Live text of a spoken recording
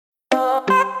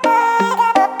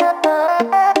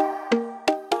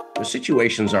The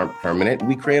situations aren't permanent.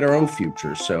 We create our own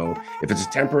future. So if it's a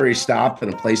temporary stop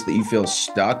in a place that you feel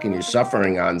stuck and you're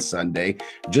suffering on Sunday,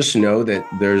 just know that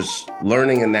there's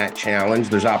learning in that challenge.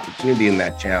 There's opportunity in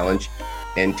that challenge,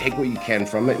 and take what you can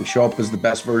from it and show up as the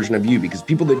best version of you, because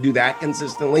people that do that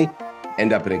consistently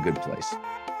end up in a good place.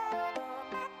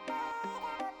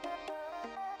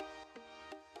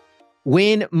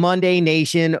 Win Monday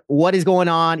Nation, what is going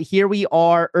on? Here we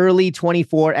are, early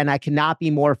 24, and I cannot be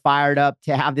more fired up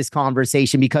to have this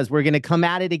conversation because we're going to come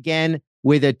at it again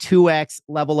with a 2x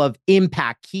level of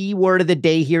impact. Key word of the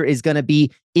day here is going to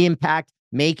be impact,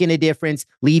 making a difference,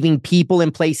 leaving people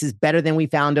and places better than we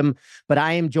found them. But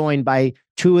I am joined by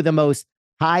two of the most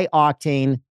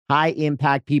high-octane,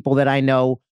 high-impact people that I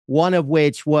know, one of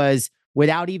which was,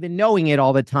 without even knowing it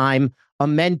all the time, a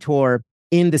mentor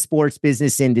in the sports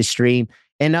business industry.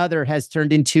 Another has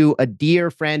turned into a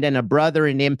dear friend and a brother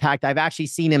in impact. I've actually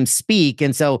seen him speak.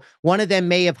 And so one of them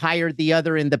may have hired the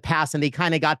other in the past, and they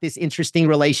kind of got this interesting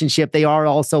relationship. They are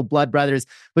also blood brothers,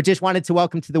 but just wanted to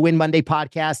welcome to the Win Monday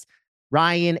podcast,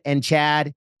 Ryan and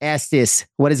Chad Estis.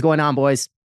 What is going on, boys?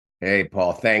 Hey,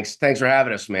 Paul. Thanks for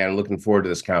having us, man. Looking forward to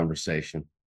this conversation.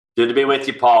 Good to be with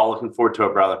you, Paul. Looking forward to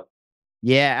it, brother.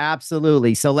 Yeah,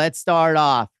 absolutely. So let's start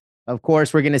off. Of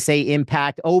course, we're going to say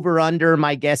impact over under.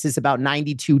 My guess is about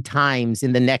 92 times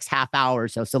in the next half hour or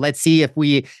so. So let's see if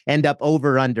we end up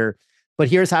over under. But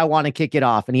here's how I want to kick it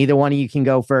off. And either one of you can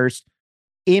go first.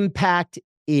 Impact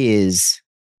is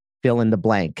fill in the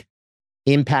blank.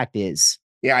 Impact is.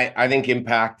 Yeah, I think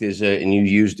impact is, and you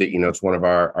used it, it's one of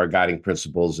our guiding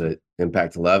principles at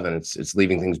Impact 11. It's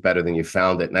leaving things better than you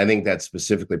found it. And I think that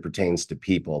specifically pertains to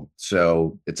people.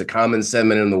 So it's a common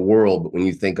sentiment in the world, but when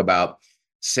you think about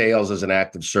sales as an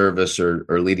act of service or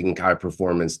leading high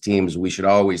performance teams, we should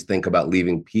always think about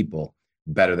leaving people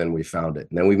better than we found it.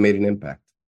 And then we've made an impact.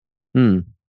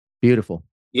 Beautiful.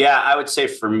 Yeah, I would say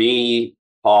for me,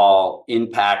 Paul,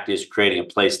 impact is creating a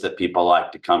place that people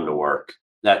like to come to work.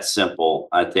 That's simple.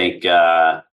 I think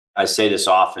I say this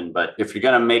often, but if you're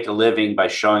going to make a living by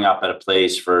showing up at a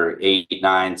place for 8,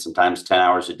 9, sometimes 10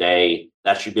 hours a day,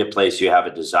 that should be a place you have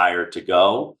a desire to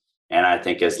go. And I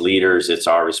think as leaders, it's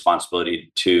our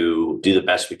responsibility to do the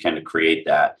best we can to create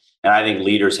that. And I think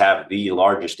leaders have the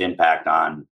largest impact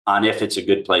on if it's a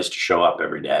good place to show up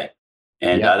every day.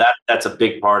 And that's a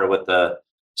big part of what the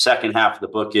second half of the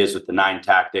book is with the 9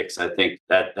 tactics. I think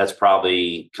that's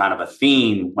probably kind of a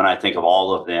theme when I think of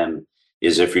all of them,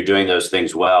 is if you're doing those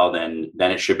things well, then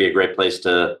it should be a great place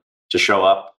to show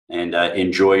up and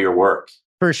enjoy your work.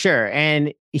 For sure.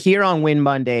 And here on Win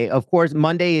Monday, of course,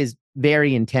 Monday is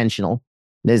very intentional.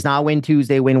 There's not Win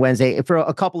Tuesday, Win Wednesday, for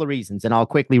a couple of reasons. And I'll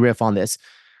quickly riff on this.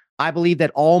 I believe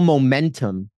that all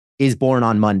momentum is born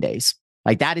on Mondays.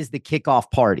 Like, that is the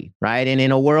kickoff party, right? And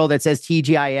in a world that says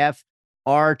TGIF,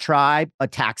 our tribe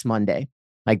attacks Monday.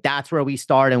 Like, that's where we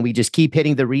start, and we just keep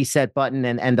hitting the reset button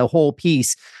and the whole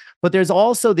piece. But there's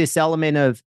also this element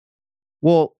of,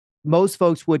 well, most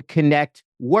folks would connect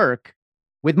work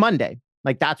with Monday.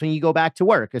 Like, that's when you go back to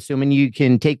work, assuming you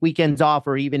can take weekends off,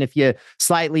 or even if you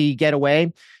slightly get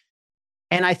away.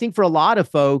 And I think for a lot of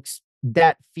folks,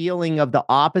 that feeling of the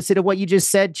opposite of what you just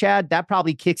said, Chad, that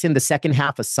probably kicks in the second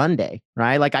half of Sunday,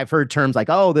 right? Like, I've heard terms like,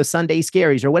 oh, the Sunday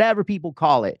scaries or whatever people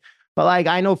call it. But like,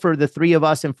 I know for the three of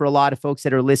us and for a lot of folks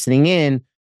that are listening in,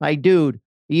 like, dude,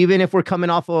 even if we're coming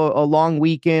off a long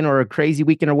weekend or a crazy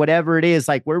weekend or whatever it is,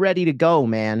 like, we're ready to go,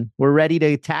 man. We're ready to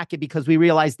attack it because we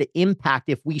realize the impact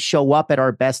if we show up at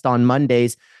our best on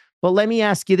Mondays. But let me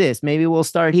ask you this. Maybe we'll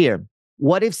start here.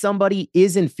 What if somebody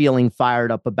isn't feeling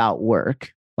fired up about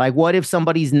work? Like, what if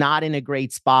somebody's not in a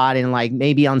great spot and like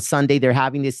maybe on Sunday they're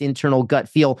having this internal gut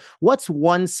feel? What's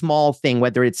one small thing,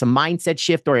 whether it's a mindset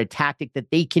shift or a tactic,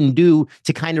 that they can do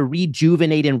to kind of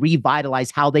rejuvenate and revitalize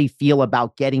how they feel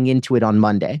about getting into it on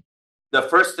Monday? The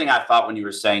first thing I thought when you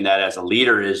were saying that as a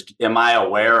leader is, am I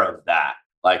aware of that?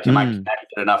 Like, am I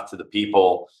connected enough to the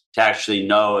people to actually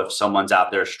know if someone's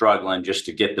out there struggling just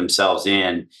to get themselves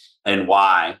in, and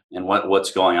why, and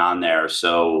what's going on there?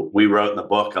 So we wrote in the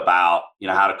book about,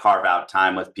 how to carve out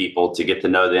time with people to get to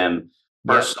know them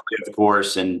personally, of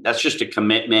course. And that's just a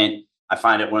commitment. I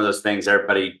find it one of those things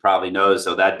everybody probably knows,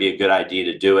 so that'd be a good idea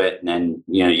to do it. And then,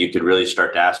 you could really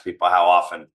start to ask people, how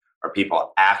often are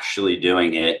people actually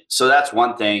doing it? So that's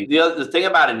one thing. The thing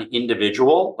about an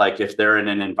individual, like if they're in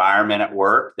an environment at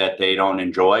work that they don't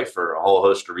enjoy for a whole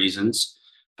host of reasons,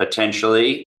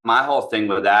 potentially, my whole thing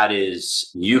with that is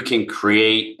you can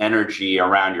create energy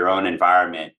around your own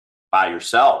environment by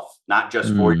yourself, not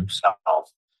just for yourself,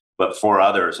 but for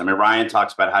others. I mean, Ryan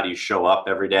talks about how do you show up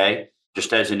every day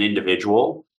just as an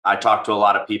individual. I talk to a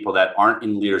lot of people that aren't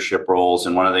in leadership roles.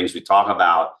 And one of the things we talk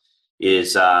about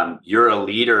is you're a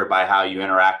leader by how you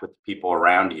interact with the people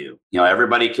around you.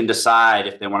 Everybody can decide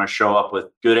if they want to show up with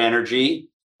good energy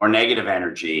or negative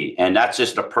energy. And that's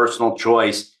just a personal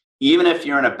choice, even if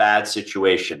you're in a bad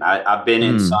situation. I've been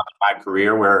in some of my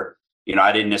career where,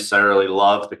 I didn't necessarily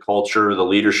love the culture or the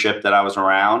leadership that I was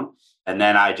around. And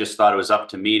then I just thought it was up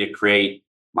to me to create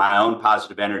my own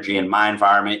positive energy in my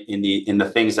environment in the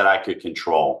things that I could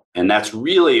control. And that's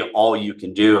really all you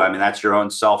can do. I mean, that's your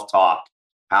own self-talk.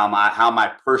 How am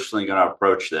I personally going to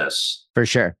approach this? For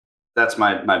sure. That's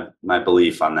my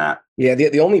belief on that. Yeah,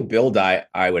 the only build I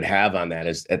would have on that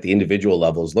is at the individual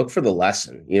level is look for the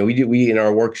lesson. We in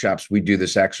our workshops, we do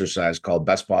this exercise called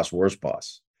Best Boss, Worst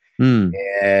Boss. And,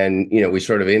 we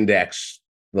sort of index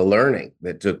the learning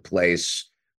that took place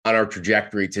on our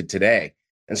trajectory to today.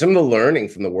 And some of the learning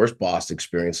from the worst boss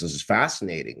experiences is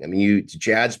fascinating. I mean, to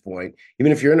Chad's point,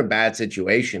 even if you're in a bad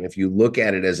situation, if you look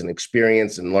at it as an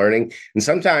experience and learning, and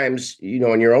sometimes,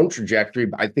 in your own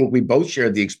trajectory, I think we both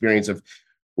shared the experience of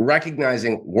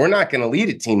recognizing we're not going to lead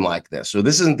a team like this. So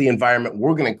this isn't the environment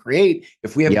we're going to create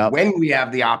when we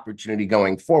have the opportunity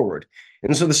going forward.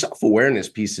 And so the self-awareness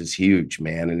piece is huge,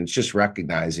 man. And it's just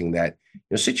recognizing that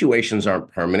situations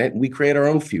aren't permanent. We create our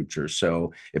own future.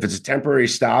 So if it's a temporary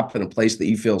stop in a place that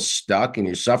you feel stuck and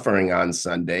you're suffering on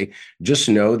Sunday, just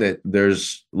know that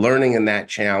there's learning in that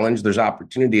challenge. There's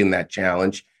opportunity in that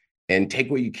challenge, and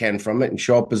take what you can from it and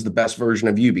show up as the best version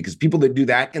of you, because people that do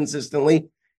that consistently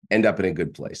end up in a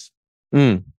good place.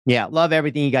 Yeah. Love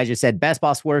everything you guys just said. Best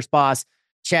boss, worst boss.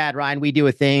 Chad, Ryan, we do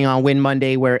a thing on Win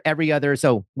Monday where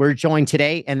so we're joined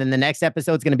today, and then the next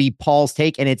episode is going to be Paul's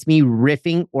take, and it's me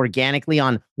riffing organically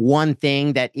on one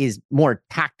thing that is more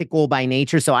tactical by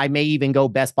nature. So I may even go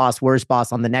best boss, worst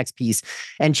boss on the next piece.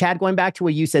 And Chad, going back to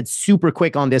what you said super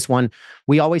quick on this one,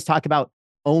 we always talk about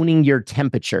owning your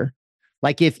temperature.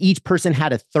 Like if each person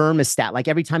had a thermostat, like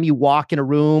every time you walk in a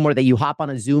room or that you hop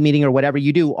on a Zoom meeting or whatever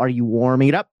you do, are you warming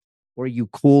it up or are you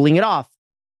cooling it off?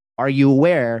 Are you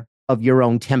aware of your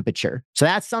own temperature? So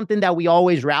that's something that we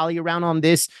always rally around on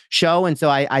this show. And so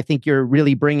I think you're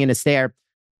really bringing us there.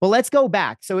 But let's go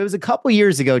back. So it was a couple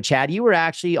years ago, Chad, you were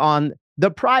actually on the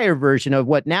prior version of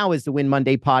what now is the Win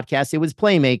Monday podcast. It was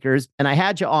Playmakers, and I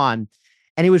had you on.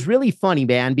 And it was really funny,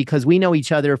 man, because we know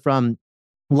each other from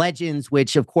Legends,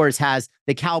 which of course has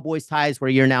the Cowboys ties, where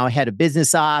you're now head of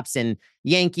business ops, and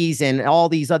Yankees and all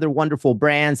these other wonderful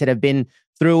brands that have been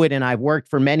through it. And I've worked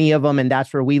for many of them, and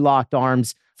that's where we locked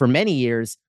arms for many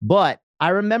years. But I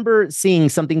remember seeing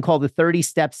something called the 30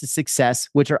 Steps to Success,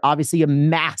 which are obviously a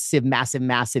massive, massive,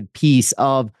 massive piece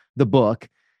of the book.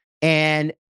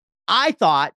 And I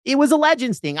thought it was a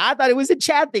Legends thing. I thought it was a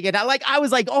Chad thing. And I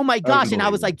was like, oh my gosh. And I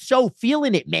was like, so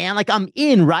feeling it, man. Like I'm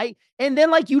in, right? And then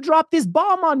like you dropped this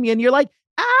bomb on me and you're like,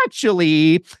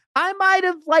 actually, I might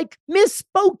have like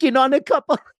misspoken on a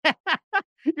couple.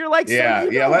 You're like,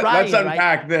 let's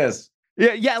unpack this.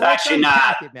 Yeah, let's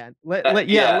unpack it, man. Go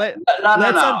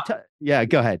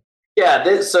ahead.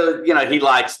 Yeah, so he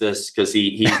likes this because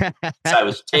he I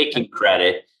was taking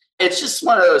credit. It's just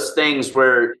one of those things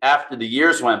where after the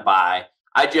years went by,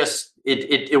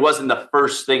 it wasn't the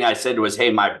first thing I said was, hey,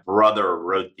 my brother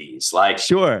wrote these. Like,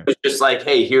 sure. It was just like,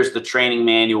 hey, here's the training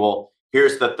manual.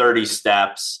 Here's the 30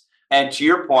 steps. And to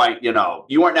your point,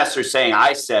 you weren't necessarily saying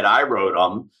I said I wrote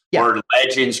them or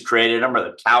Legends created them or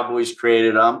the Cowboys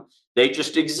created them. They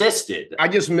just existed. I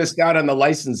just missed out on the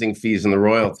licensing fees and the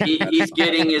royalties. He's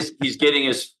getting his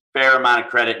fair amount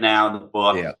of credit now in the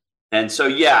book. Yeah. And so,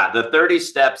 the 30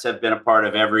 steps have been a part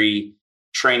of every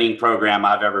training program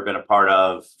I've ever been a part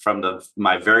of, from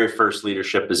my very first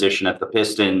leadership position at the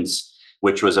Pistons,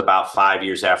 which was about 5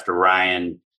 years after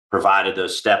Ryan provided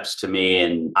those steps to me.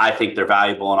 And I think they're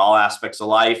valuable in all aspects of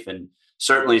life, and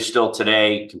certainly still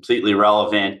today, completely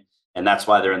relevant. And that's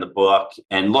why they're in the book.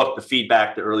 And look,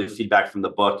 the early feedback from the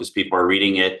book as people are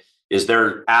reading it is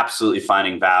they're absolutely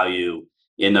finding value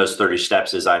in those 30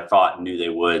 steps as I thought and knew they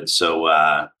would. So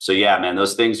yeah, man,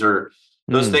 those things are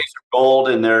gold,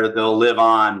 and they'll live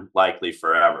on likely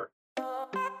forever.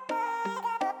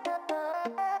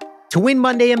 To win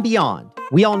Monday and beyond,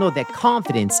 we all know that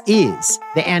confidence is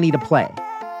the ante to play.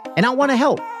 And I want to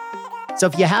help. So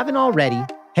if you haven't already,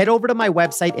 head over to my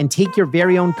website and take your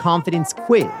very own confidence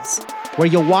quiz, where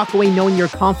you'll walk away knowing your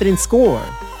confidence score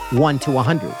 1 to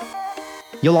 100.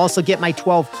 You'll also get my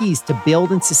 12 keys to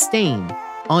build and sustain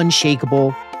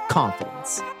unshakable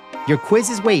confidence. Your quiz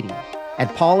is waiting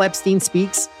at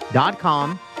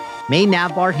paulepsteinspeaks.com. May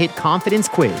Navbar hit confidence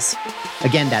quiz.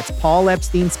 Again, that's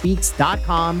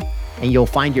paulepsteinspeaks.com, and you'll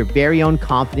find your very own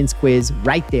confidence quiz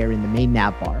right there in the main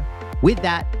Navbar. With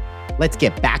that, let's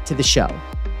get back to the show.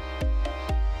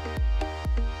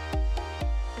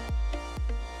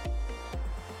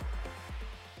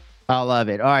 I love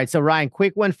it. All right. So Ryan,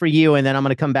 quick one for you, and then I'm going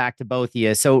to come back to both of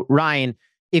you. So Ryan,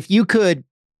 if you could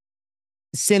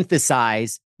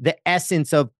synthesize the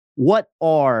essence of what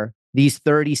are these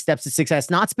 30 steps to success,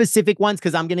 not specific ones,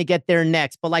 because I'm going to get there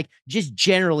next, but like just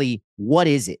generally, what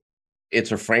is it?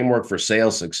 It's a framework for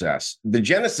sales success. The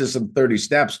genesis of 30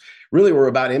 steps really were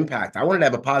about impact. I wanted to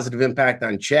have a positive impact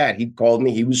on Chad. He called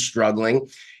me, he was struggling,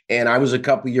 and I was a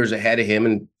couple of years ahead of him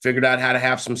and figured out how to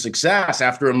have some success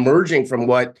after emerging from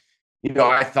what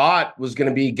I thought was going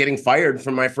to be getting fired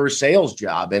from my first sales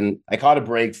job. And I caught a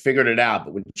break, figured it out.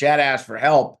 But when Chad asked for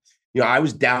help, I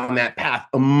was down that path,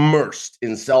 immersed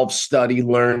in self-study,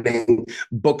 learning,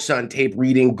 books on tape,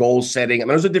 reading, goal setting. I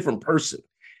was a different person.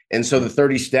 And so the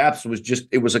 30 steps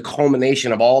it was a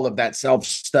culmination of all of that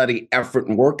self-study effort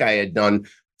and work I had done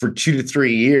for 2 to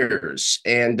 3 years.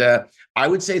 And I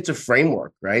would say it's a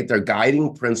framework, right? They're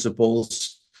guiding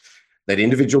principles that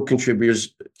individual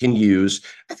contributors can use.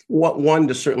 I think one,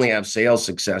 to certainly have sales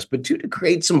success, but two, to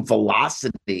create some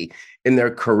velocity in their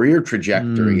career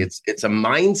trajectory. It's a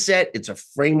mindset, it's a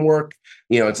framework,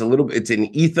 it's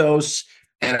an ethos.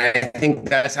 And I think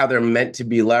that's how they're meant to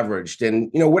be leveraged. And,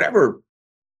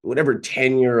 whatever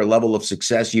tenure or level of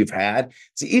success you've had,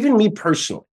 so even me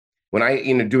personally, when I,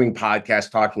 doing podcasts,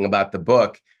 talking about the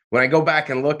book, when I go back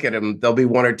and look at them, there'll be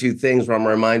one or two things where I'm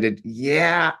reminded,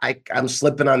 I'm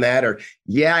slipping on that, or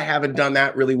I haven't done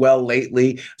that really well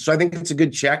lately. So I think it's a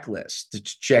good checklist to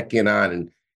check in on.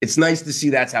 And it's nice to see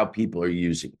that's how people are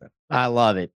using them. I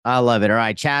love it. All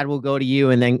right, Chad, we'll go to you,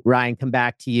 and then Ryan, come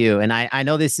back to you. And I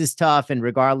know this is tough, and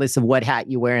regardless of what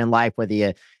hat you wear in life, whether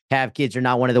you have kids or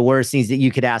not, one of the worst things that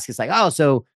you could ask is like, oh,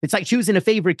 so it's like choosing a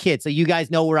favorite kid. So you guys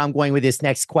know where I'm going with this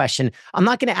next question. I'm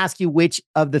not going to ask you which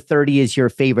of the 30 is your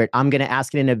favorite. I'm going to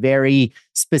ask it in a very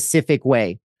specific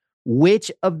way. Which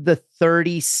of the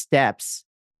 30 steps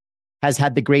has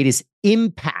had the greatest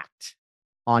impact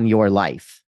on your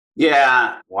life?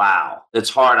 Yeah. Wow. It's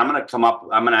hard. I'm going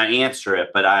to answer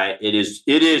it, but it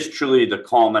is truly the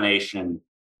culmination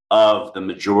of the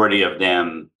majority of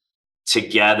them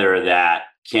together that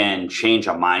can change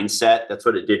a mindset. That's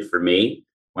what it did for me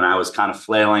when I was kind of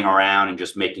flailing around and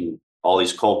just making all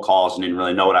these cold calls and didn't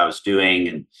really know what I was doing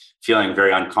and feeling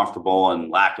very uncomfortable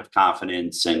and lack of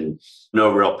confidence and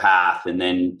no real path. And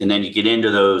then you get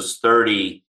into those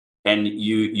 30 and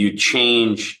you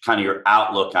change kind of your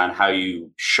outlook on how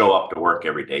you show up to work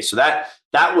every day. So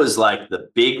that was like the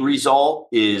big result,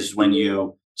 is when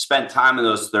you spend time in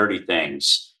those 30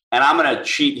 things. And I'm going to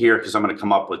cheat here because I'm going to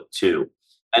come up with two.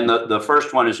 And the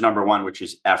first one is number one, which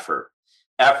is effort.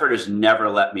 Effort has never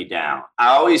let me down. I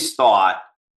always thought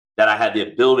that I had the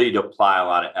ability to apply a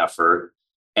lot of effort.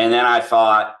 And then I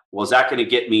thought, well, is that going to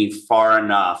get me far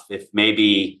enough if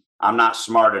maybe I'm not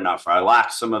smart enough, or I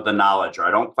lack some of the knowledge, or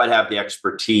I don't quite have the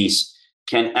expertise?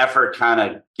 Can effort kind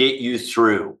of get you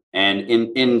through? And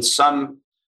in some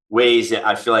ways,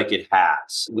 I feel like it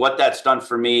has. What that's done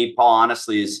for me, Paul,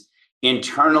 honestly, is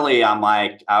internally,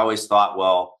 I always thought,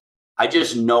 well, I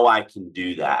just know I can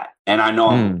do that. And I know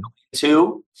I'm going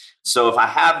to. So if I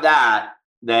have that,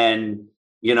 then,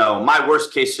 my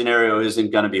worst case scenario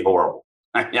isn't going to be horrible.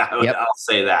 I'll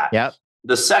say that. Yep.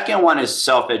 The second one is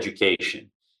self-education,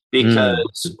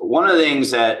 because one of the things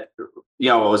that,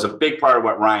 was a big part of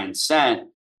what Ryan sent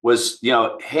was,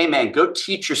 hey, man, go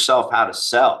teach yourself how to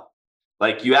sell.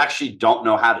 Like, you actually don't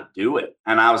know how to do it.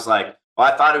 And I was like,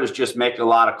 well, I thought it was just make a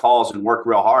lot of calls and work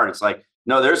real hard. It's like,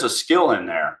 no, there's a skill in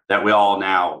there that we all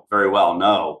now very well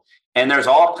know. And there's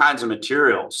all kinds of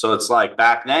materials. So it's like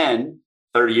back then,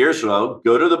 30 years ago,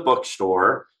 go to the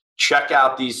bookstore, check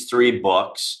out these 3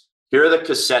 books. Here are the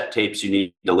cassette tapes you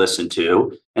need to listen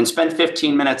to, and spend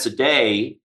 15 minutes a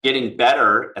day getting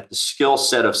better at the skill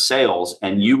set of sales.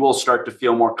 And you will start to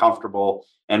feel more comfortable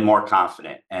and more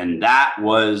confident. And that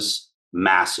was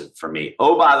massive for me.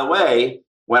 Oh, by the way,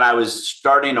 when I was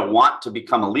starting to want to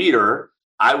become a leader,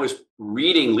 I was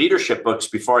reading leadership books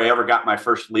before I ever got my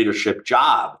first leadership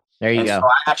job. There you go. So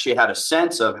I actually had a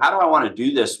sense of, how do I want to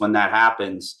do this when that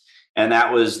happens? And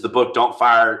that was the book, Don't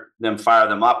Fire Them, Fire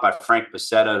Them Up, by Frank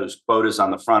Bassetta, whose quote is on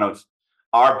the front of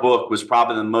our book. Was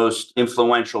probably the most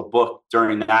influential book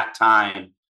during that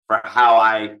time for how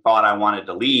I thought I wanted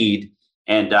to lead.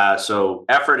 And so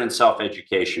effort and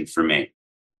self-education for me.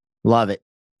 Love it.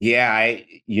 Yeah,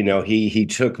 he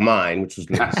took mine, which was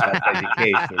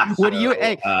self-education. Would you,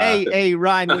 hey,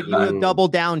 Ryan, would you have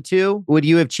doubled down too? Would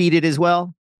you have cheated as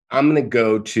well? I'm going to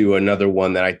go to another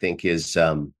one that I think is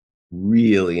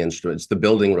really instrumental. It's the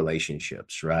building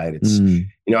relationships, right? It's,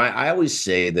 I always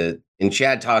say that, and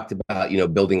Chad talked about,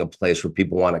 building a place where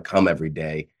people want to come every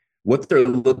day. What they're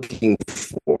looking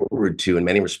forward to in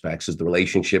many respects is the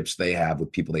relationships they have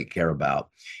with people they care about.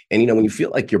 And, when you feel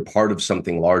like you're part of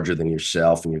something larger than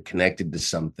yourself and you're connected to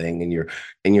something and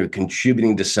you're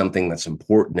contributing to something that's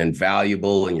important and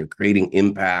valuable and you're creating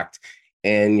impact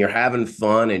and you're having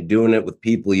fun and doing it with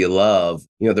people you love,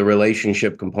 the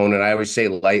relationship component, I always say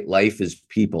life is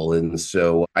people. And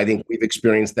so I think we've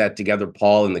experienced that together,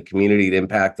 Paul, in the community at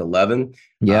Impact 11.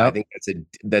 Yeah, I think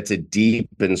that's a deep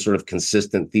and sort of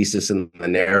consistent thesis in the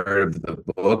narrative of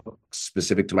the book,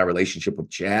 specific to my relationship with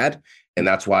Chad. And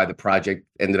that's why the project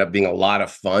ended up being a lot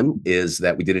of fun, is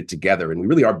that we did it together and we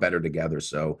really are better together.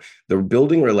 So the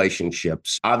building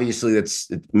relationships, obviously it's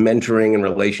mentoring and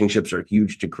relationships are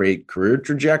huge to create career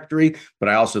trajectory, but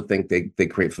I also think they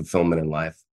create fulfillment in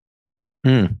life.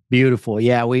 Beautiful.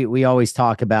 Yeah, we always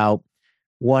talk about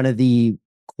one of the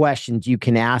questions you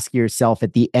can ask yourself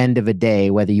at the end of a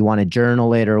day, whether you want to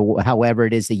journal it or however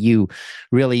it is that you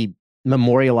really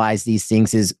memorialize these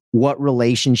things, is what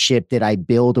relationship did I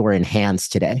build or enhance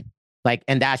today? Like,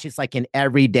 and that's just like an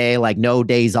everyday, like no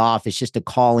days off. It's just a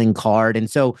calling card. And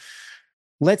so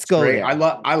let's go there. I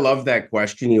love that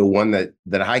question. One that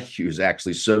I use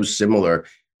actually so similar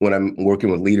when I'm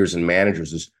working with leaders and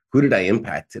managers is, who did I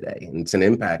impact today? And it's an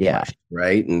impact question,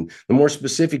 right? And the more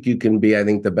specific you can be, I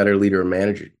think the better leader or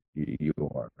manager you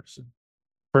are. So.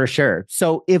 For sure.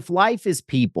 So if life is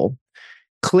people,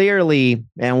 clearly,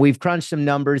 and we've crunched some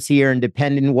numbers here, and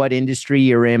depending on what industry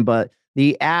you're in, but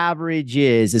the average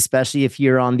is, especially if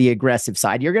you're on the aggressive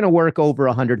side, you're going to work over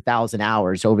 100,000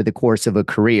 hours over the course of a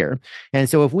career. And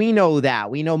so if we know that,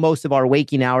 we know most of our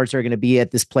waking hours are going to be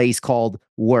at this place called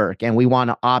work, and we want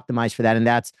to optimize for that. And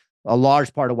that's a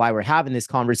large part of why we're having this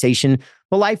conversation.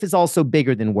 But life is also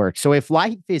bigger than work. So if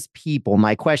life is people,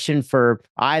 my question for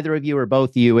either of you or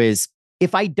both of you is,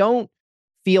 if I don't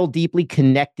feel deeply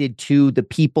connected to the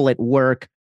people at work,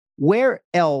 where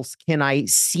else can I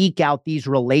seek out these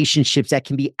relationships that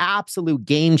can be absolute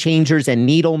game changers and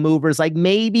needle movers? Like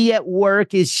maybe at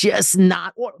work is just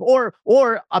not, or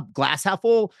a glass half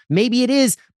full. Maybe it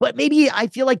is, but maybe I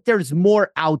feel like there's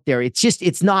more out there.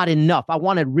 It's not enough. I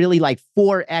want to really like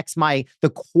 4x the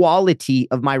quality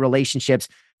of my relationships.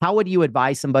 How would you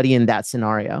advise somebody in that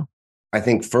scenario? I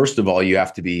think, first of all, you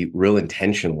have to be real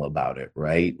intentional about it,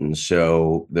 right? And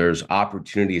so there's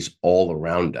opportunities all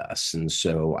around us. And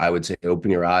so I would say open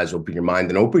your eyes, open your mind,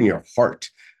 and open your heart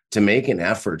to make an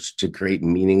effort to create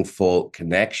meaningful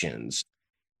connections.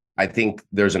 I think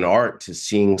there's an art to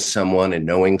seeing someone and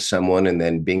knowing someone and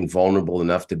then being vulnerable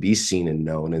enough to be seen and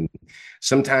known. And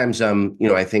sometimes,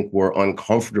 I think we're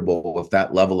uncomfortable with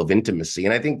that level of intimacy.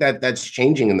 And I think that's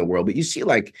changing in the world. But you see,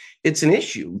 like, it's an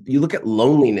issue. You look at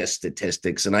loneliness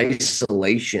statistics and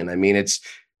isolation. I mean, it's,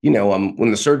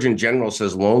 when the Surgeon General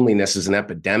says loneliness is an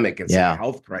epidemic, it's a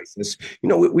health crisis.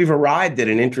 We've arrived at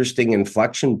an interesting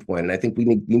inflection point, and I think we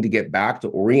need to get back to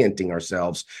orienting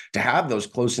ourselves to have those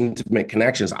close, intimate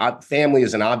connections. Family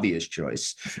is an obvious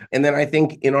choice, and then I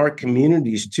think in our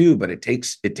communities too. But it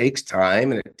takes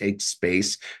time and it takes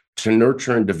space to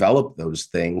nurture and develop those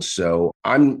things. So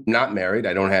I'm not married.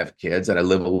 I don't have kids, and I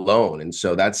live alone, and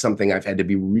so that's something I've had to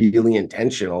be really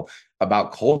intentional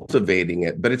about cultivating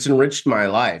it, but it's enriched my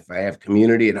life. I have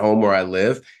community at home where I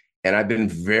live, and I've been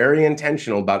very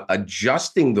intentional about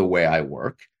adjusting the way I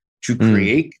work to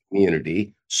create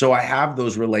community so I have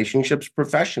those relationships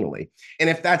professionally. And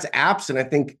if that's absent, I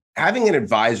think having an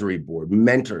advisory board,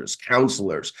 mentors,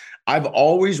 counselors. I've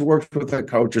always worked with a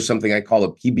coach or something I call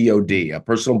a PBOD, a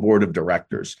personal board of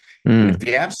directors. And if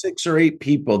you have 6 or 8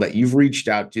 people that you've reached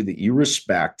out to that you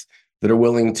respect, that are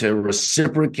willing to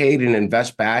reciprocate and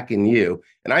invest back in you.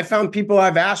 And I found people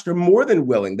I've asked are more than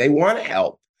willing. They want to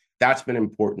help. That's been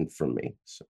important for me.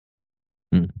 So.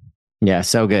 Yeah,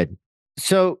 so good.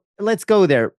 So let's go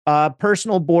there.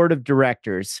 Personal board of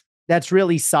directors. That's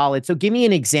really solid. So give me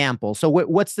an example. So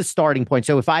what's the starting point?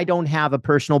 So if I don't have a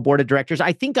personal board of directors,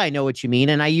 I think I know what you mean.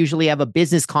 And I usually have a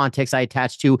business context I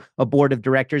attach to a board of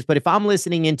directors. But if I'm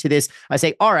listening into this, I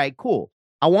say, all right, cool.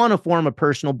 I want to form a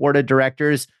personal board of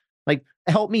directors. Like,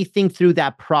 help me think through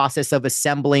that process of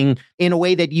assembling in a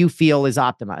way that you feel is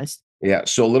optimized. Yeah.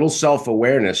 So a little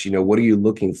self-awareness, what are you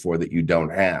looking for that you don't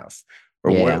have?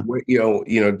 Or what,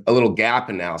 a little gap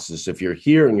analysis. If you're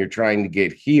here and you're trying to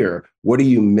get here, what are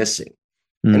you missing?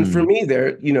 And for me,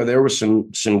 there were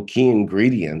some key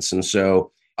ingredients. And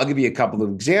so I'll give you a couple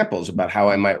of examples about how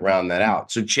I might round that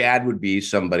out. So Chad would be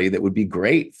somebody that would be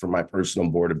great for my personal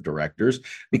board of directors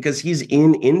because he's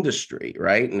in industry,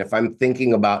 right? And if I'm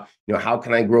thinking about, how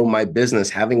can I grow my business,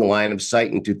 having a line of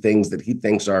sight into things that he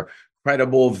thinks are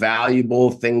credible, valuable,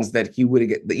 things that he would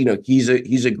get,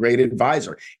 he's a great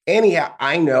advisor. Anyhow,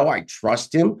 I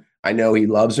trust him. I know he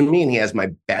loves me and he has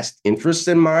my best interests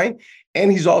in mind.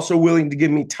 And he's also willing to give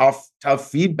me tough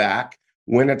feedback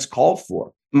when it's called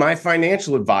for. My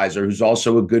financial advisor, who's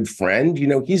also a good friend,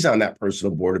 he's on that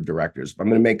personal board of directors. If I'm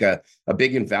going to make a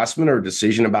big investment or a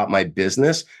decision about my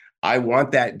business, I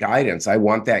want that guidance. I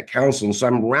want that counsel. So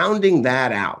I'm rounding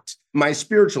that out. My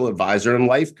spiritual advisor and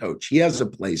life coach, he has a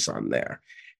place on there.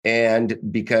 And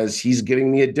because he's giving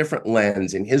me a different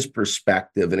lens and his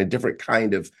perspective and a different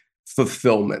kind of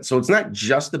fulfillment. So it's not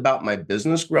just about my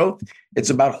business growth. It's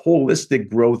about holistic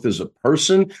growth as a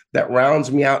person that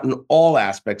rounds me out in all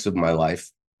aspects of my life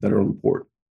that are important.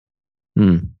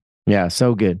 Yeah,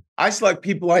 so good. I select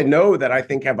people I know that I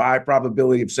think have a high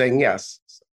probability of saying yes.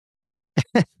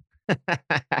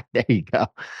 There you go.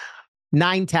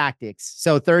 9 tactics.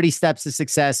 So 30 steps to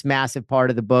success, massive part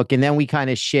of the book. And then we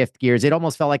kind of shift gears. It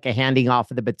almost felt like a handing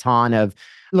off of the baton of,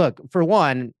 look, for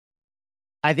one,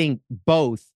 I think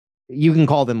both, you can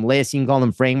call them lists, you can call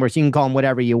them frameworks, you can call them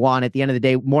whatever you want. At the end of the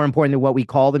day, more important than what we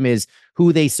call them is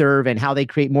who they serve and how they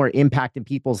create more impact in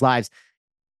people's lives.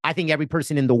 I think every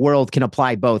person in the world can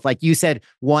apply both. Like you said,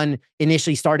 one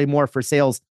initially started more for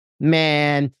sales.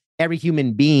 Man, every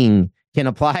human being can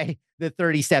apply the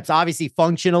 30 steps. Obviously,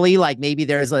 functionally, like maybe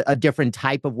there's a different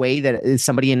type of way that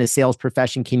somebody in a sales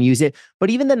profession can use it.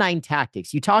 But even the 9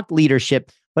 tactics, you talked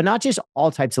leadership, but not just all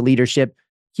types of leadership,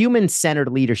 human-centered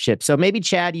leadership. So maybe,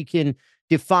 Chad, you can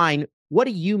define, what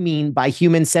do you mean by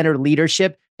human-centered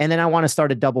leadership? And then I want to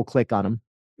start a double click on them.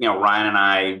 Ryan and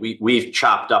I, we've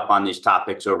chopped up on these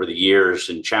topics over the years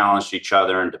and challenged each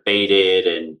other and debated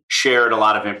and shared a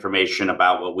lot of information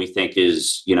about what we think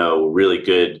is, really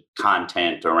good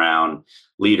content around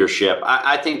leadership.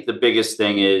 I think the biggest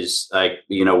thing is,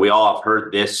 we all have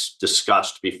heard this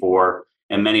discussed before,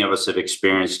 and many of us have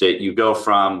experienced it. You go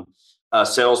from a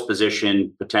sales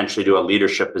position potentially to a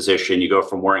leadership position. You go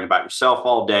from worrying about yourself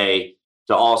all day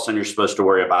to all of a sudden you're supposed to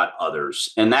worry about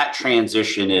others. And that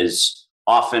transition is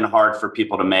often hard for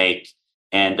people to make.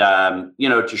 And,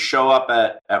 to show up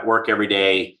at work every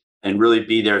day and really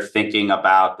be there thinking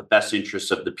about the best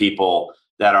interests of the people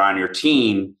that are on your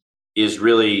team is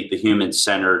really the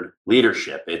human-centered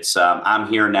leadership. It's,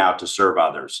 I'm here now to serve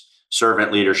others.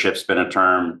 Servant leadership's been a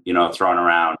term, thrown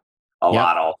around a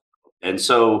lot. And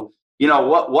so,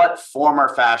 what form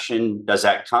or fashion does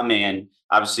that come in?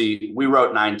 Obviously, we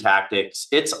wrote 9 tactics.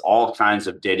 It's all kinds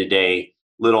of day-to-day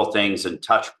little things and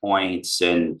touch points,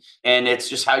 and it's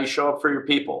just how you show up for your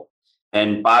people.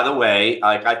 And by the way,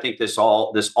 I think this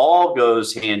all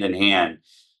goes hand in hand.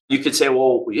 You could say,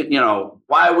 well,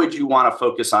 why would you want to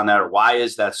focus on that, or why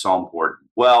is that so important?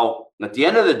 Well, at the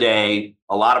end of the day,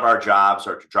 a lot of our jobs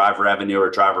are to drive revenue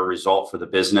or drive a result for the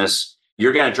business.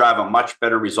 You're going to drive a much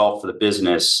better result for the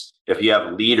business if you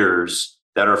have leaders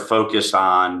that are focused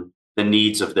on the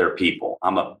needs of their people.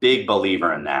 I'm a big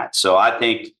believer in that. So I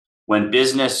think when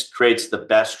business creates the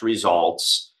best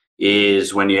results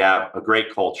is when you have a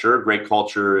great culture. Great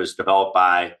culture is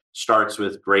starts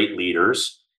with great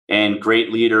leaders, and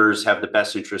great leaders have the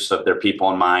best interests of their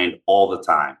people in mind all the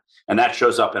time. And that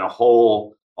shows up in a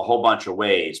whole bunch of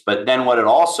ways. But then what it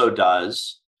also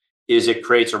does is it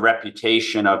creates a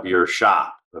reputation of your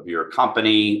shop, of your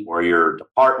company or your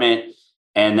department.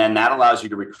 And then that allows you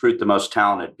to recruit the most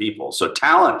talented people. So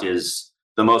talent is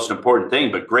the most important thing,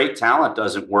 but great talent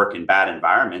doesn't work in bad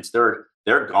environments. They're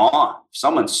gone. If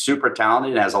someone's super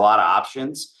talented and has a lot of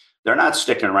options, they're not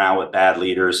sticking around with bad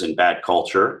leaders and bad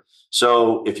culture.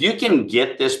 So if you can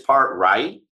get this part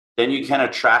right, then you can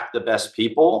attract the best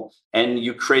people and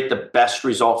you create the best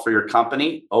result for your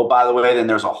company. Oh, by the way, then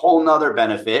there's a whole nother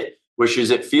benefit, which is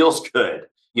it feels good.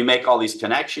 You make all these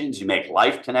connections, you make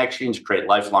life connections, create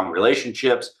lifelong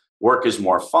relationships. Work is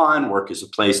more fun. Work is a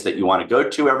place that you want to go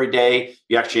to every day.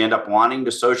 You actually end up wanting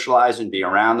to socialize and be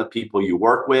around the people you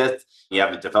work with. You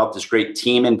have to develop this great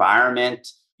team environment.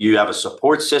 You have a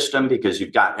support system because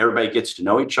everybody gets to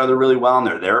know each other really well and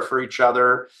they're there for each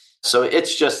other. So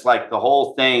it's just like the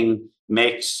whole thing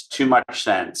makes too much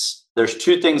sense. There's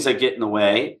 2 things that get in the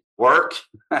way: work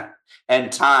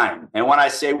and time. And when I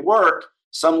say work,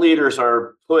 some leaders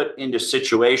are put into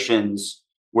situations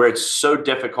where it's so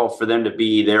difficult for them to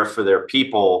be there for their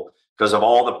people because of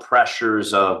all the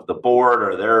pressures of the board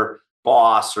or their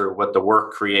boss or what the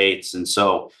work creates. And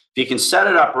so if you can set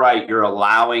it up right, you're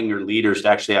allowing your leaders to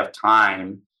actually have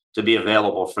time to be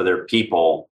available for their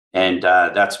people. And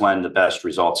that's when the best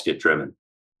results get driven.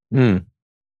 Mm.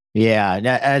 Yeah,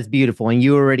 that's beautiful. And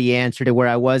you already answered it where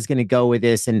I was going to go with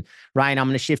this. And Ryan, I'm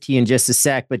going to shift to you in just a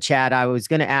sec. But Chad, I was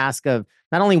going to ask of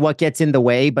not only what gets in the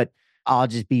way, but I'll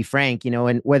just be frank,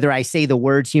 and whether I say the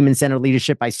words human-centered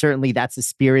leadership, that's the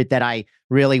spirit that I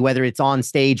really, whether it's on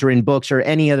stage or in books or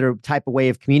any other type of way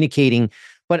of communicating.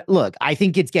 But look, I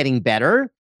think it's getting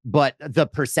better. But the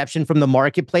perception from the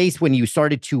marketplace when you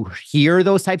started to hear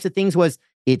those types of things was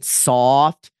it's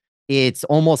soft. It's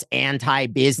almost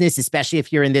anti-business, especially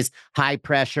if you're in this high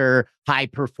pressure, high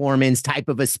performance type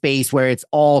of a space where it's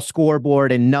all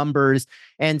scoreboard and numbers.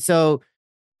 And so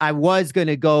I was going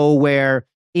to go where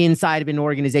inside of an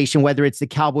organization, whether it's the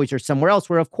Cowboys or somewhere else,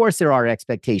 where of course there are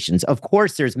expectations. Of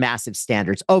course, there's massive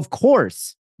standards. Of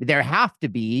course, there have to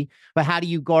be. But how do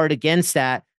you guard against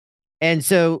that? And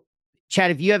so,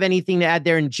 Chad, if you have anything to add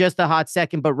there in just a hot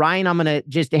second, but Ryan, I'm going to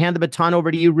just hand the baton over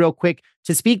to you real quick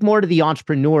to speak more to the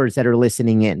entrepreneurs that are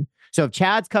listening in. So if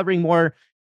Chad's covering more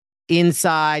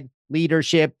inside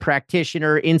leadership,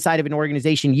 practitioner, inside of an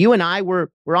organization, you and I, we're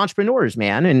entrepreneurs,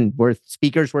 man, and we're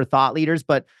speakers, we're thought leaders,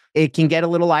 but it can get a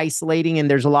little isolating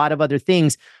and there's a lot of other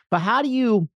things. But how do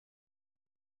you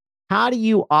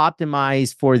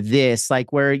optimize for this?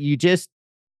 Like where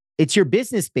it's your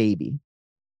business baby.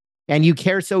 And you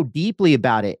care so deeply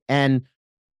about it and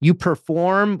you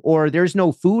perform or there's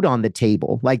no food on the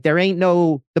table. Like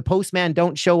the postman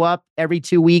don't show up every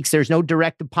 2 weeks. There's no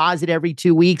direct deposit every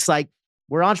 2 weeks. Like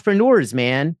we're entrepreneurs,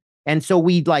 man. And so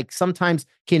we sometimes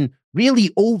can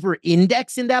really over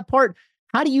index in that part.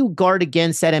 How do you guard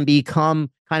against that and become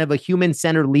kind of a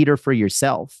human-centered leader for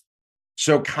yourself?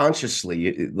 So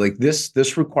consciously, like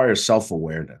this requires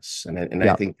self-awareness. And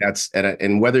I think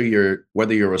and whether you're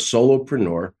a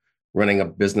solopreneur, running a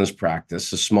business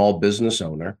practice, a small business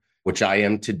owner, which I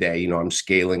am today, I'm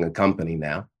scaling a company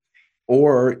now,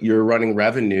 or you're running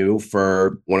revenue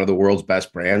for one of the world's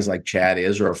best brands like Chad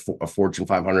is, or a Fortune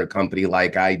 500 company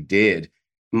like I did.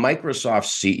 Microsoft's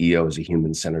CEO is a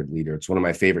human-centered leader. It's one of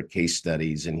my favorite case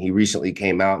studies. And he recently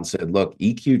came out and said, look,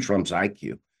 EQ trumps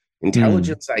IQ.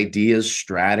 Intelligence, ideas,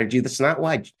 strategy. That's not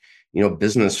why,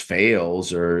 business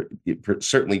fails or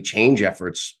certainly change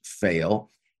efforts fail.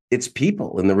 It's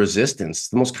people and the resistance,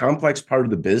 the most complex part of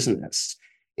the business.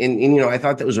 And I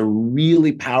thought that was a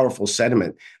really powerful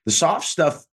sentiment. The soft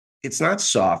stuff, it's not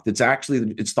soft. It's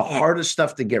the hardest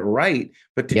stuff to get right.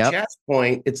 But to Chad's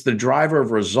point, it's the driver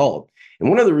of result. And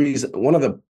one of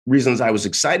the reasons I was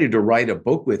excited to write a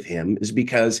book with him is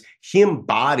because he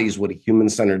embodies what a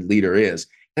human-centered leader is.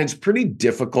 And it's pretty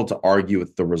difficult to argue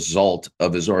with the result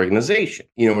of his organization,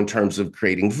 in terms of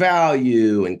creating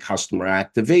value and customer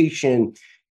activation.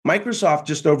 Microsoft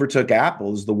just overtook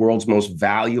Apple as the world's most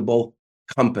valuable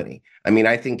company. I mean,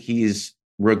 I think he's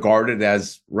regarded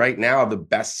as right now the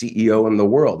best CEO in the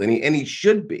world, and he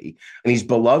should be. And he's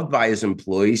beloved by his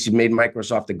employees. He made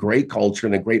Microsoft a great culture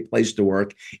and a great place to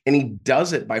work, and he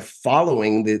does it by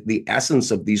following the essence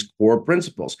of these core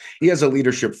principles. He has a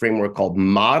leadership framework called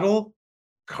Model,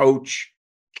 Coach,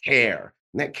 Care,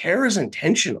 and that care is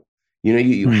intentional.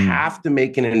 You have to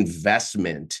make an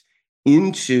investment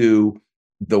into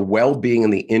the well-being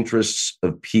and the interests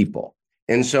of people.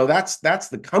 And so that's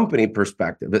the company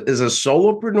perspective. As a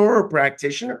solopreneur or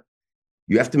practitioner,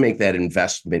 you have to make that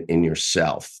investment in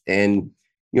yourself. And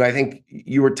I think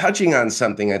you were touching on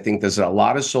something. I think there's a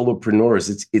lot of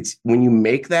solopreneurs. It's when you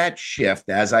make that shift,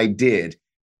 as I did,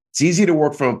 it's easy to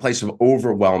work from a place of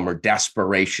overwhelm or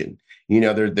desperation.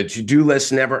 The to-do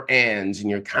list never ends, and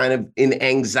you're kind of in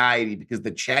anxiety because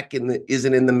the check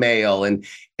isn't in the mail, and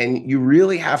you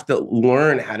really have to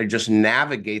learn how to just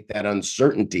navigate that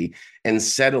uncertainty and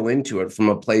settle into it from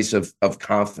a place of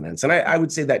confidence. And I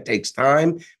would say that takes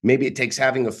time. Maybe it takes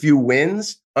having a few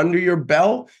wins under your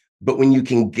belt, but when you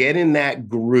can get in that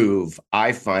groove,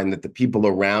 I find that the people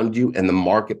around you and the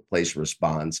marketplace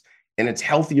responds, and it's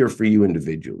healthier for you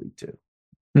individually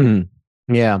too.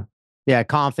 Yeah. Yeah,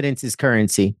 confidence is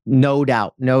currency. No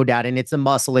doubt. And it's a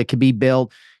muscle. It could be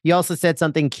built. You also said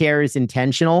something, care is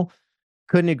intentional.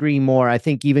 Couldn't agree more. I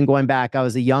think even going back, I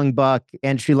was a young buck,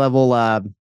 entry level,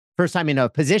 first time in a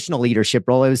positional leadership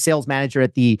role. I was sales manager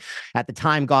at the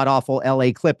time god awful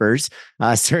LA Clippers,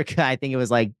 circa, I think it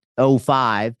was like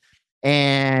 2005.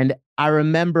 And I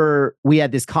remember we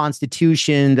had this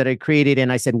constitution that I created,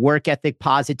 and I said work ethic,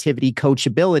 positivity,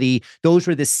 coachability. Those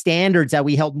were the standards that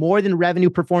we held more than revenue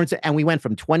performance. And we went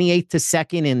from 28th to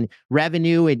 2nd in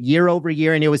revenue and year over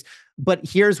year. And but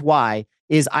here's why,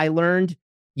 is I learned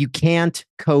you can't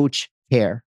coach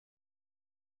care.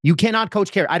 You cannot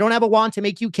coach care. I don't have a want to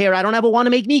make you care. I don't have a want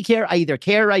to make me care. I either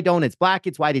care or I don't. It's black,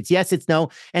 it's white, it's yes, it's no.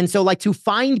 And so like to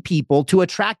find people, to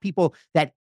attract people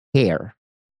that care,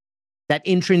 that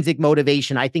intrinsic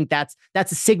motivation, I think that's a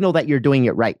signal that you're doing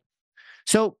it right.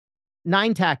 So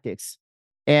 9 tactics.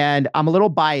 And I'm a little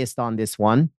biased on this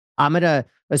one. I'm going to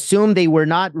assume they were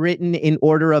not written in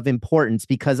order of importance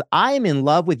because I am in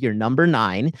love with your number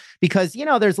 9 because,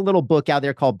 there's a little book out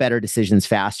there called Better Decisions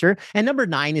Faster. And number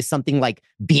 9 is something like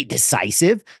be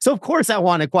decisive. So of course I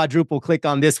want to quadruple click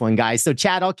on this one, guys. So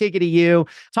Chad, I'll kick it to you.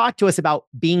 Talk to us about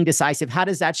being decisive. How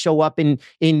does that show up in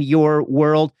your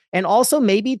world? And also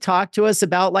maybe talk to us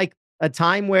about like a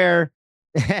time where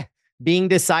being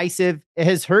decisive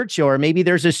has hurt you, or maybe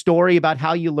there's a story about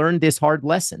how you learned this hard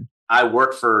lesson. I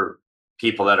work for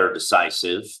people that are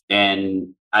decisive.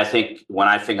 And I think when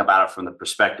I think about it from the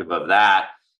perspective of that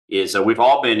is we've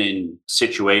all been in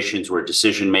situations where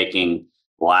decision-making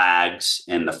lags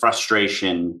and the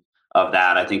frustration of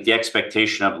that. I think the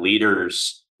expectation of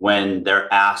leaders when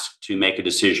they're asked to make a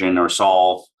decision or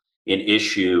solve an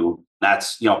issue,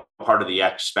 that's, part of the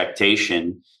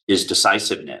expectation is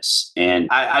decisiveness. And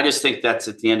I just think that's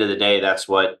at the end of the day, that's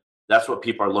what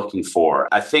people are looking for.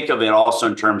 I think of it also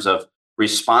in terms of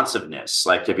responsiveness.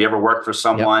 Like, have you ever worked for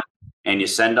someone and you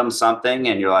send them something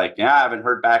and you're like, yeah, I haven't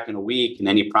heard back in a week. And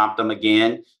then you prompt them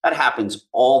again. That happens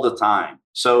all the time.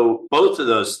 So both of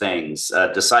those things,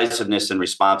 decisiveness and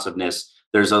responsiveness,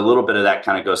 there's a little bit of that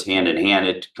kind of goes hand in hand.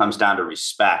 It comes down to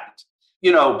respect,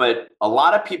 but a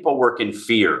lot of people work in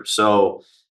fear. So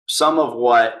some of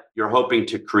what you're hoping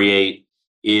to create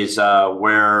is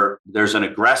where there's an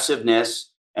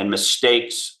aggressiveness and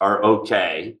mistakes are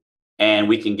okay. And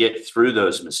we can get through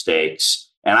those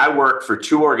mistakes. And I work for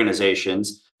 2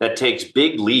 organizations that takes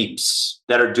big leaps,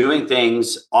 that are doing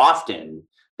things often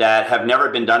that have never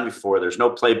been done before. There's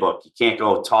no playbook. You can't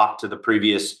go talk to the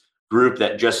previous group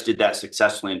that just did that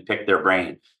successfully and pick their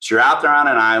brain. So you're out there on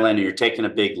an island and you're taking a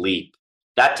big leap.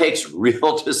 That takes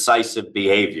real decisive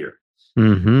behavior.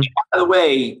 Mm-hmm. By the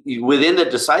way, within the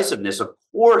decisiveness, of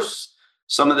course,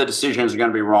 some of the decisions are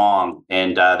going to be wrong.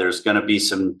 And there's going to be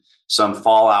some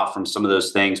fallout from some of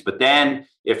those things. But then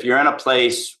if you're in a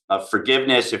place of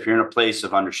forgiveness, if you're in a place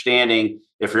of understanding,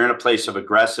 if you're in a place of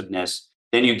aggressiveness,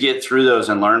 then you get through those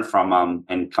and learn from them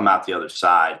and come out the other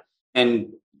side. And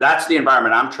that's the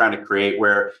environment I'm trying to create,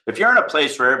 where if you're in a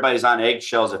place where everybody's on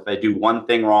eggshells, if they do one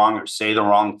thing wrong or say the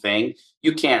wrong thing,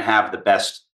 you can't have the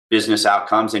best business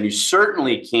outcomes. And you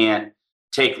certainly can't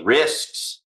take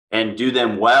risks and do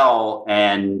them well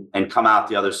and come out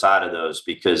the other side of those,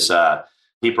 because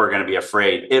people are going to be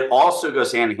afraid. It also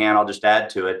goes hand in hand, I'll just add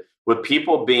to it, with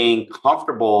people being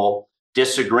comfortable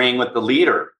disagreeing with the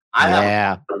leader. I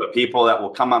have people that will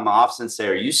come on my office and say,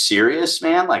 are you serious,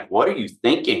 man? Like, what are you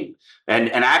thinking? And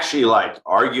actually like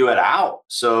argue it out.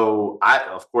 So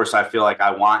of course, I feel like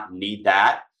I want and need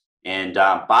that. And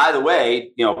by the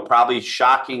way, probably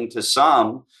shocking to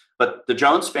some, but the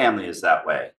Jones family is that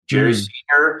way. Jerry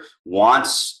Sr.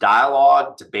 wants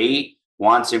dialogue, debate,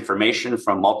 wants information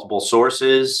from multiple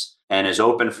sources, and is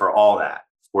open for all that.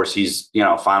 Of course, he's,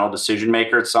 final decision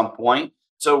maker at some point.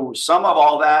 So some of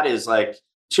all that is like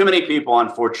too many people,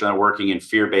 unfortunately, are working in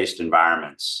fear-based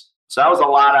environments. So that was a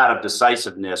lot out of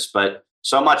decisiveness, but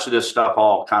so much of this stuff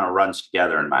all kind of runs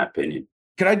together, in my opinion.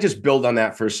 Can I just build on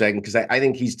that for a second? Because I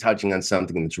think he's touching on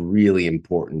something that's really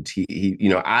important. He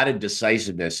out of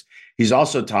decisiveness, he's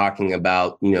also talking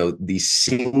about, the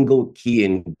single key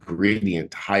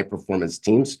ingredient to high performance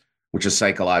teams, which is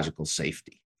psychological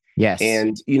safety. Yes.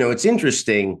 And, it's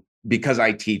interesting because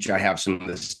I teach, I have some of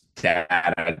this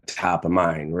data top of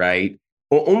mind, right?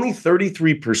 Well, only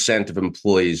 33% of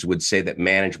employees would say that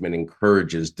management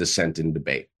encourages dissent and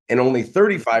debate. And only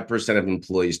 35% of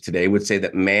employees today would say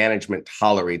that management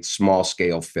tolerates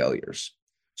small-scale failures.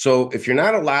 So if you're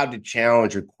not allowed to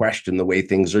challenge or question the way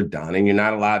things are done, and you're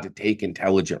not allowed to take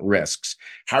intelligent risks,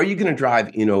 how are you going to drive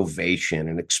innovation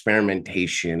and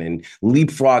experimentation and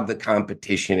leapfrog the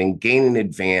competition and gain an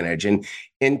advantage?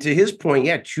 And to his point,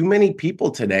 too many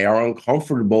people today are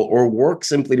uncomfortable or work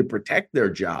simply to protect their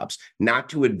jobs, not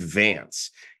to advance.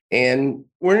 And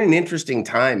we're in an interesting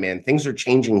time, man. Things are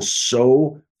changing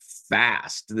so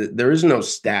fast. There is no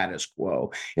status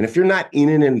quo. And if you're not in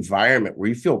an environment where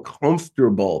you feel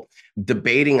comfortable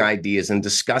debating ideas and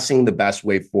discussing the best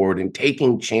way forward and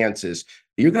taking chances,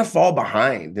 you're going to fall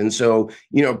behind. And so,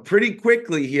 pretty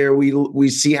quickly here, we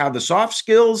see how the soft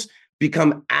skills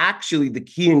become actually the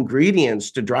key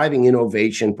ingredients to driving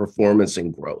innovation, performance,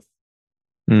 and growth.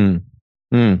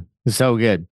 So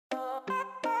good.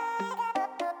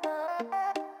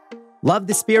 Love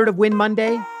the spirit of Win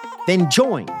Monday? Then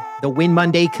join the Win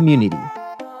Monday community.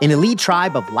 an elite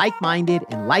tribe of like-minded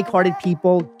and like-hearted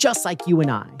people just like you and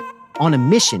I, on a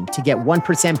mission to get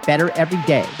 1% better every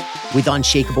day with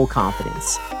unshakable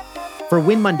confidence. For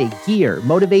Win Monday gear,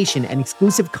 motivation, and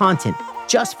exclusive content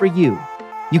just for you,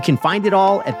 you can find it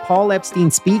all at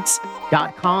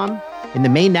paulepsteinspeaks.com. In the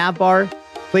main nav bar,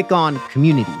 click on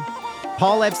Community.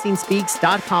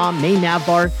 paulepsteinspeaks.com, main nav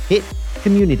bar, hit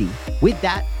Community. With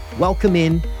that, welcome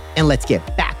in, and let's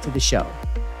get back to the show.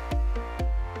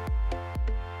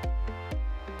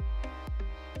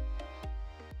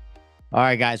 All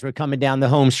right, guys, we're coming down the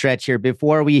home stretch here.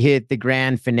 Before we hit the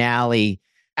grand finale,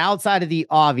 outside of the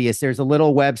obvious, there's a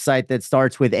little website that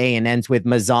starts with A and ends with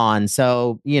Mazan.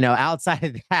 So, outside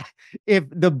of that, if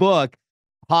the book,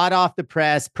 hot off the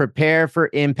press, prepare for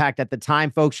impact. At the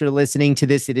time folks are listening to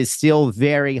this, it is still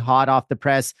very hot off the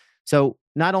press. So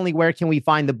not only where can we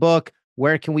find the book,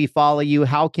 where can we follow you?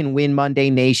 How can Win Monday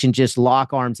Nation just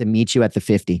lock arms and meet you at the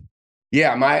 50?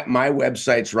 Yeah, my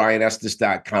website's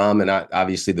ryanestis.com, and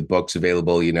obviously the book's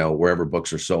available, wherever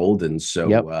books are sold. And so,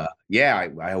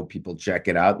 yep. I hope people check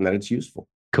it out and that it's useful.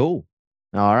 Cool.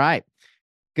 All right.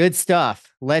 Good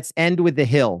stuff. Let's end with the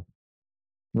hill.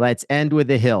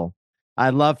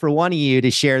 I'd love for one of you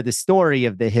to share the story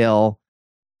of the hill.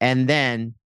 And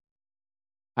then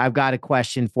I've got a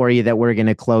question for you that we're going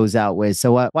to close out with.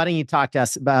 So why don't you talk to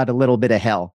us about a little bit of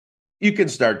hell? You can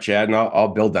start, Chad, and I'll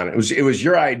build on it. It was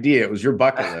your idea. It was your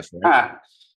bucket list, right?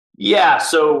 Yeah.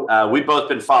 So we've both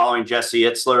been following Jesse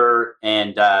Itzler,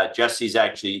 and Jesse's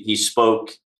he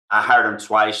spoke. I hired him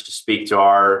twice to speak to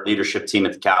our leadership team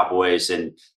at the Cowboys,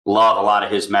 and love a lot of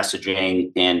his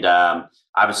messaging. And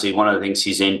obviously, one of the things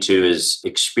he's into is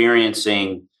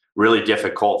experiencing really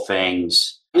difficult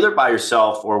things, either by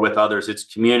yourself or with others. It's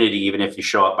community. Even if you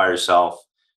show up by yourself,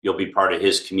 you'll be part of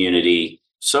his community.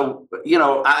 So,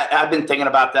 I've been thinking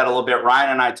about that a little bit. Ryan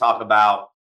and I talk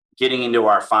about getting into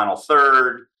our final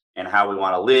third and how we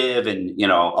want to live, and,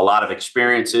 a lot of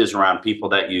experiences around people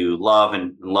that you love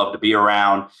and love to be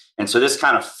around. And so this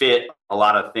kind of fit a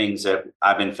lot of things that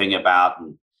I've been thinking about.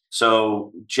 And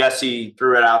so Jesse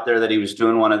threw it out there that he was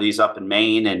doing one of these up in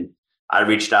Maine, and I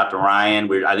reached out to Ryan.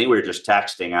 I think we were just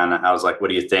texting, and I was like, "What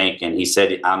do you think?" And he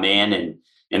said, "I'm in."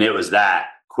 And it was that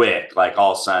quick, like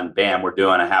all of a sudden, bam, we're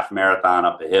doing a half marathon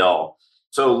up a hill.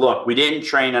 So look, we didn't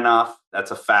train enough. That's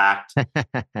a fact.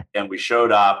 And we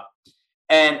showed up.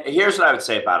 And here's what I would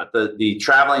say about it. The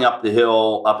traveling up the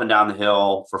hill, up and down the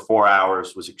hill for 4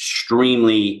 hours was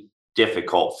extremely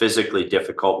difficult, physically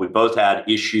difficult. We both had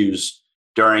issues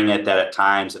during it that at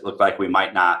times it looked like we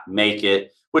might not make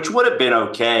it, which would have been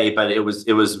okay, but it was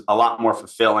a lot more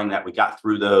fulfilling that we got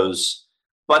through those.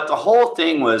 But the whole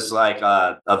thing was like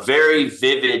a very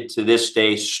vivid to this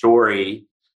day story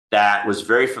that was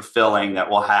very fulfilling that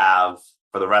we'll have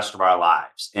for the rest of our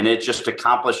lives. And it just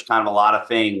accomplished kind of a lot of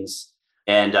things,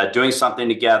 and doing something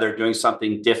together, doing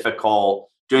something difficult,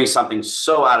 doing something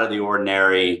so out of the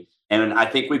ordinary. And I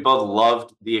think we both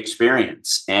loved the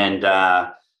experience. And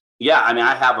I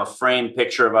have a framed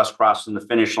picture of us crossing the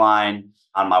finish line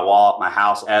on my wall at my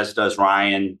house, as does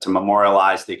Ryan, to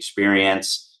memorialize the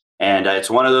experience. And it's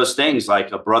one of those things,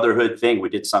 like a brotherhood thing. We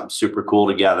did something super cool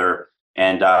together,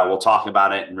 and we'll talk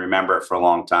about it and remember it for a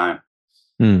long time.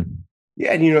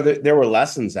 Yeah. And, there were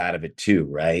lessons out of it too,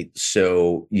 right?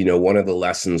 So, one of the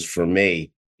lessons for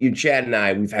me, Chad and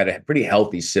I, we've had a pretty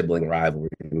healthy sibling rivalry.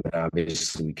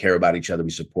 Obviously, we care about each other. We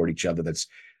support each other.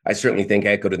 I certainly think,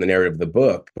 echoed in the narrative of the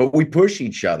book, but we push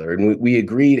each other. And we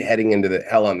agreed heading into the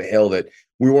hell on the hill that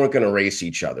we weren't going to race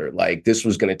each other. Like, this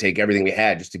was going to take everything we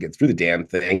had just to get through the damn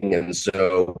thing. And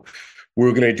so we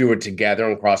were going to do it together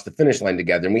and cross the finish line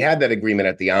together. And we had that agreement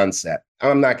at the onset.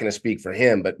 I'm not going to speak for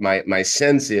him, but my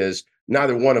sense is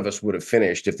neither one of us would have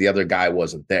finished if the other guy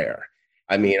wasn't there.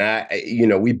 I mean,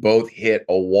 we both hit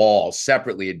a wall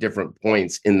separately at different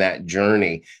points in that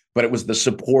journey, but it was the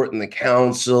support and the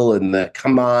counsel and the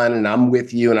come on, and I'm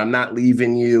with you and I'm not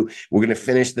leaving you. We're going to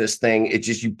finish this thing. It's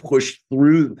just, you push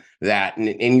through that,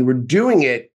 and you were doing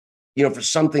it, for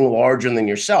something larger than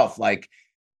yourself. Like,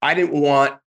 I didn't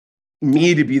want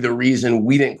me to be the reason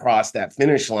we didn't cross that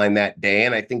finish line that day.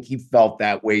 And I think he felt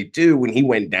that way too when he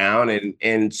went down.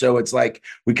 And so it's like,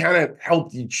 we kind of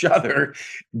helped each other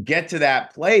get to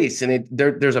that place. And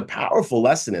there's a powerful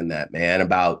lesson in that, man,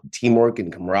 about teamwork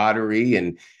and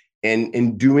camaraderie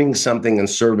and doing something in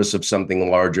service of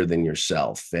something larger than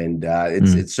yourself. And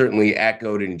it's certainly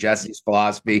echoed in Jesse's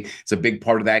philosophy. It's a big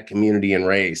part of that community and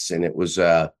race. And it was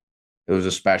a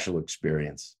special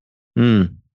experience.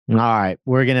 All right.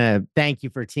 We're going to thank you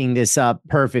for teeing this up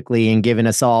perfectly and giving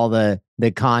us all the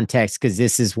context, because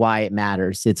this is why it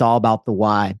matters. It's all about the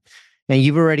why. And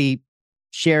you've already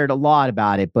shared a lot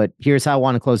about it, but here's how I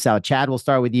want to close out. Chad, we'll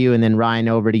start with you, and then Ryan,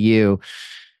 over to you.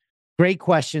 Great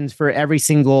questions for every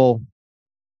single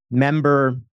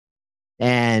member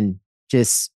and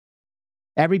just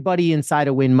everybody inside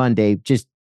of Win Monday. Just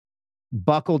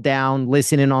buckle down,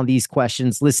 listen in on these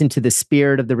questions, listen to the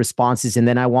spirit of the responses, and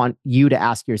then I want you to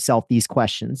ask yourself these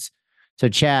questions. So,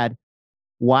 Chad,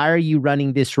 why are you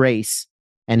running this race,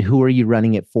 and who are you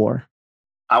running it for?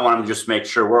 I want to just make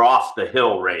sure we're off the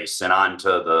hill race and onto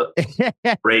the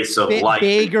race of life.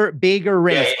 Bigger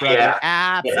race, brother.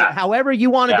 Yeah. However you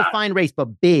want to define race,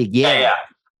 but big. Yeah.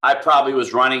 I probably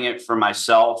was running it for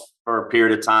myself for a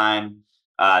period of time.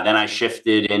 Then I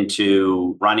shifted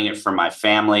into running it for my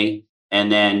family. And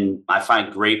then I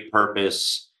find great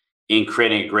purpose in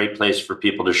creating a great place for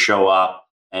people to show up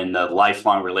and the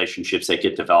lifelong relationships that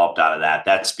get developed out of that.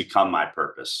 That's become my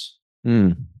purpose.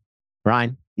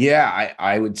 Ryan? Yeah,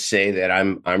 I would say that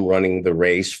I'm running the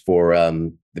race for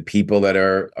the people that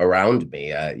are around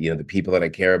me, the people that I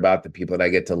care about, the people that I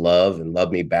get to love and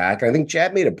love me back. I think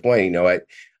Chad made a point.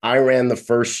 I ran the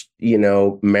first,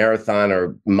 marathon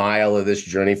or mile of this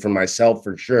journey for myself,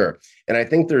 for sure. And I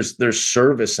think there's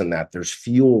service in that. There's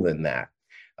fuel in that.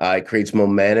 It creates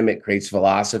momentum. It creates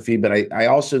philosophy. But I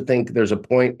also think there's a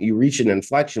point, you reach an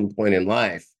inflection point in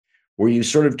life where you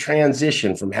sort of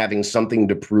transition from having something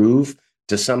to prove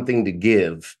to something to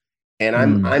give. And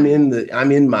I'm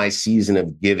in my season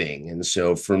of giving. And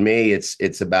so for me,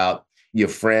 it's about your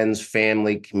friends,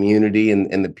 family, community,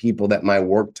 and the people that my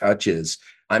work touches.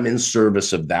 I'm in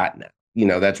service of that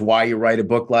now. That's why you write a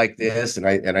book like this. And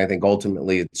I think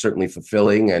ultimately it's certainly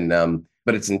fulfilling,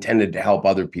 but it's intended to help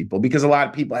other people, because a lot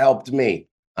of people helped me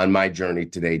on my journey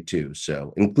today too.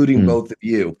 So including both of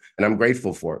you, and I'm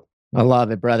grateful for it. I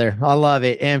love it, brother. I love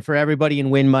it. And for everybody in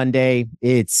Win Monday,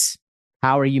 it's,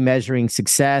 how are you measuring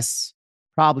success?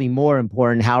 Probably more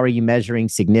important, how are you measuring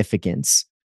significance?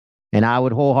 And I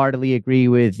would wholeheartedly agree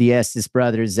with the Estis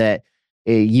brothers that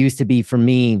it used to be for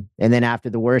me. And then after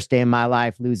the worst day of my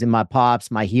life, losing my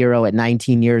pops, my hero at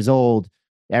 19 years old,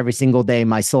 every single day,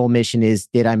 my sole mission is,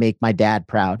 did I make my dad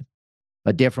proud?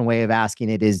 A different way of asking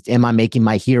it is, am I making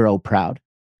my hero proud?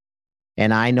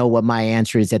 And I know what my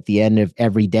answer is at the end of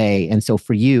every day. And so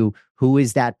for you, who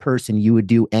is that person you would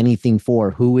do anything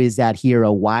for? Who is that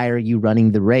hero? Why are you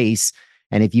running the race?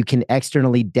 And if you can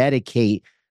externally dedicate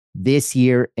this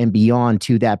year and beyond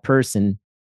to that person,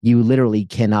 you literally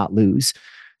cannot lose.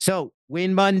 So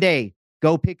Win Monday,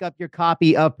 go pick up your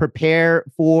copy of Prepare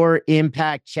for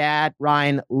Impact. Chad,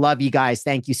 Ryan, love you guys.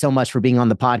 Thank you so much for being on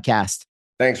the podcast.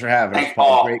 Thanks for having us,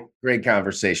 Paul. Great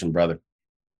conversation, brother.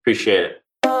 Appreciate it.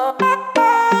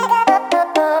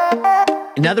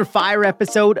 Another fire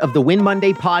episode of the Win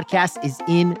Monday podcast is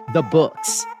in the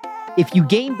books. If you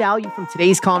gain value from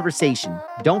today's conversation,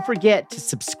 don't forget to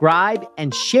subscribe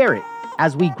and share it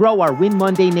as we grow our Win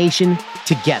Monday Nation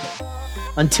together.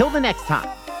 Until the next time,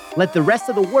 let the rest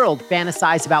of the world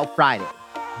fantasize about Friday.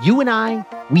 You and I,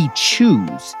 we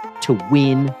choose to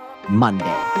win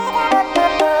Monday.